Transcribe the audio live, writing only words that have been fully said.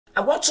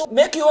I want to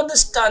make you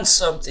understand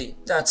something,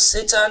 that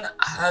Satan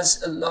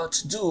has a lot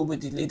to do with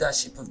the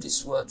leadership of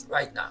this world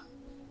right now.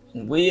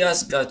 And we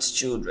as God's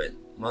children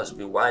must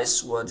be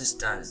wise to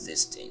understand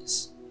these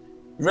things.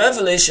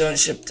 Revelation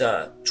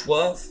chapter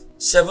 12,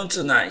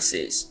 7-9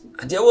 says,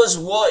 "And there was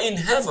war in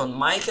heaven.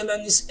 Michael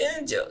and his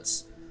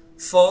angels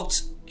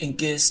fought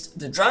against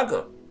the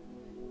dragon.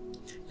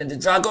 And the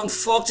dragon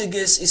fought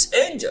against his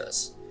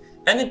angels,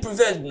 and it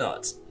prevailed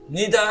not.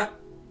 Neither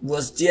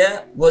was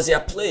their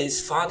place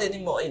found any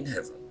more in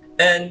heaven.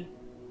 And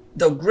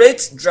the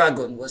great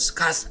dragon was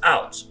cast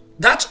out,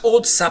 that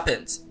old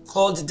serpent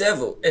called the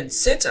devil and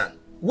Satan,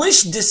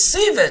 which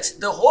deceiveth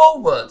the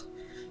whole world.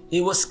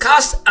 He was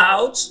cast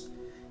out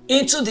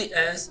into the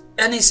earth,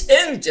 and his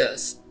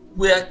angels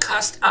were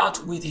cast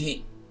out with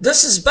him."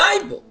 This is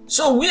Bible.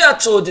 So we are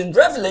told in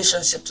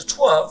Revelation chapter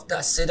 12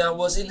 that Satan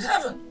was in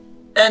heaven.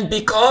 And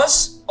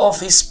because of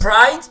his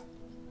pride,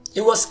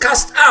 he was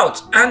cast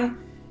out. And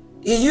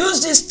he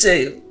used his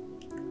tail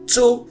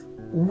to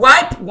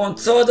wipe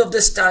 1/3 of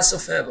the stars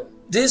of heaven.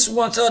 This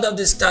 1/3 of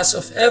the stars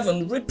of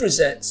heaven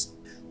represents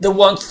the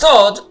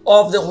 1/3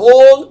 of the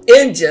whole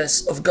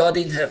angels of God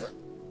in heaven.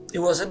 He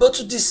was able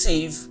to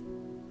deceive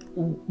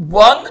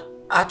 1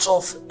 out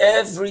of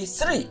every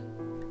 3.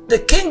 The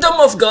kingdom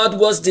of God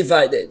was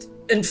divided.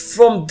 And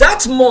from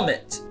that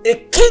moment, a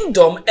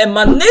kingdom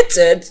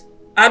emanated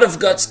out of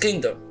God's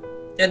kingdom.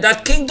 And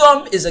that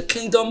kingdom is a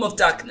kingdom of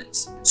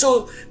darkness.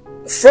 So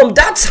from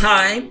that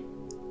time,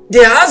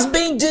 there has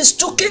been these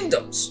 2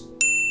 kingdoms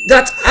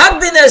that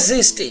have been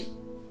existing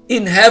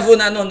in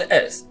heaven and on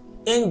earth.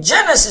 In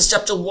Genesis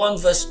chapter 1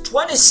 verse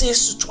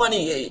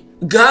 26-28,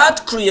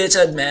 God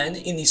created man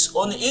in his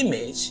own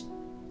image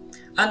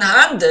and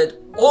handed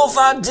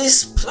over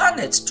this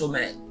planet to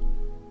man.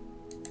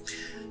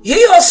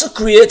 He also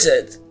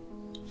created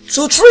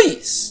 2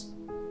 trees.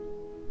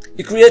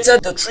 He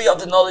created the tree of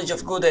the knowledge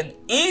of good and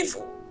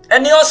evil.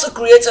 And he also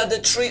created the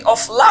tree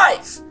of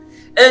life.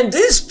 And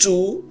these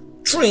 2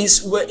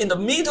 trees were in the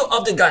middle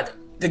of the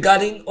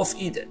Garden of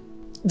Eden.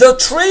 The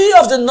tree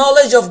of the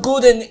knowledge of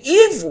good and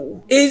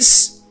evil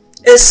is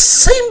a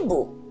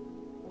symbol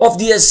of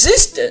the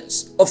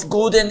existence of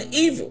good and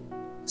evil.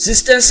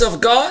 Existence of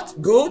God,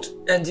 good,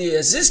 and the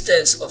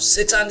existence of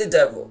Satan the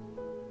devil,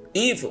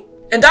 evil.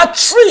 And that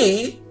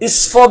tree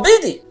is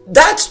forbidden.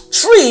 That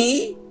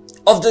tree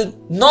of the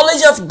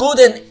knowledge of good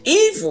and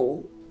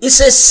evil is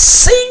a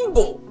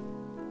symbol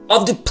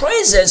of the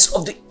presence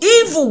of the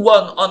evil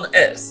one on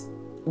earth.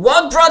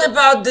 What brought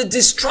about the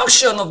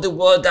destruction of the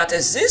world that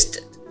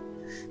existed,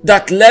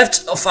 that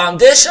left a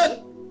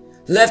foundation,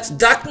 left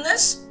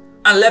darkness,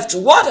 and left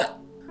water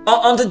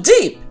on the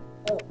deep?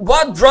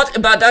 What brought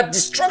about that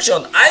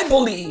destruction? I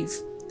believe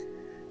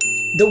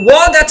the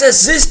world that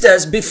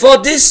existed before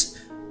this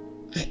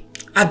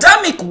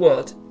Adamic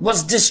world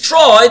was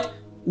destroyed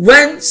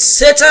when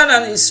Satan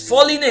and his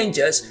fallen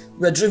angels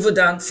were driven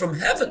down from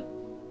heaven.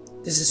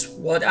 This is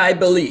what I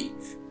believe.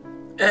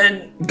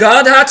 And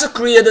God had to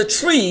create a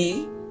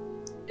tree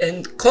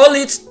and call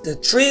it the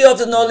tree of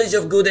the knowledge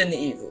of good and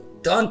evil.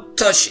 Don't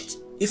touch it.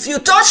 If you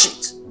touch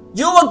it,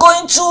 you are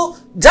going to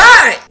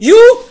die.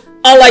 You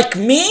are like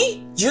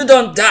me, you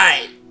don't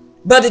die.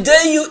 But the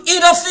day you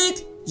eat of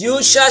it,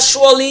 you shall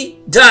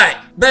surely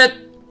die. But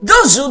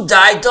those who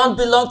die don't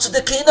belong to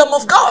the kingdom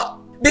of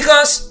God.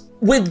 Because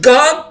with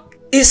God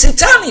is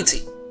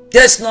eternity.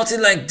 There's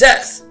nothing like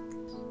death.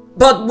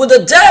 But with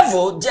the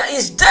devil, there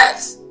is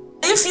death.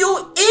 If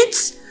you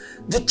eat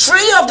the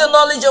tree of the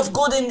knowledge of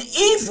good and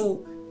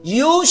evil,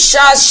 you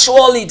shall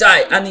surely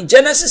die. And in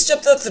Genesis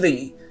chapter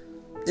 3,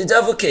 the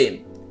devil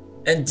came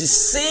and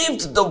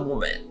deceived the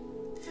woman.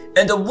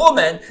 And the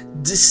woman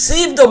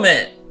deceived the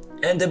man.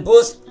 And they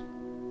both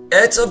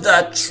ate of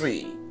that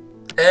tree.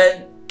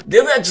 And they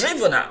were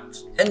driven out.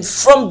 And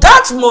from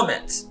that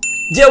moment,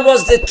 there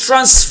was the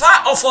transfer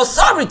of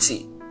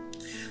authority.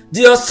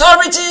 The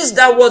authorities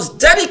that was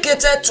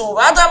dedicated to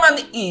Adam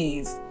and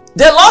Eve,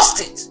 they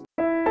lost it.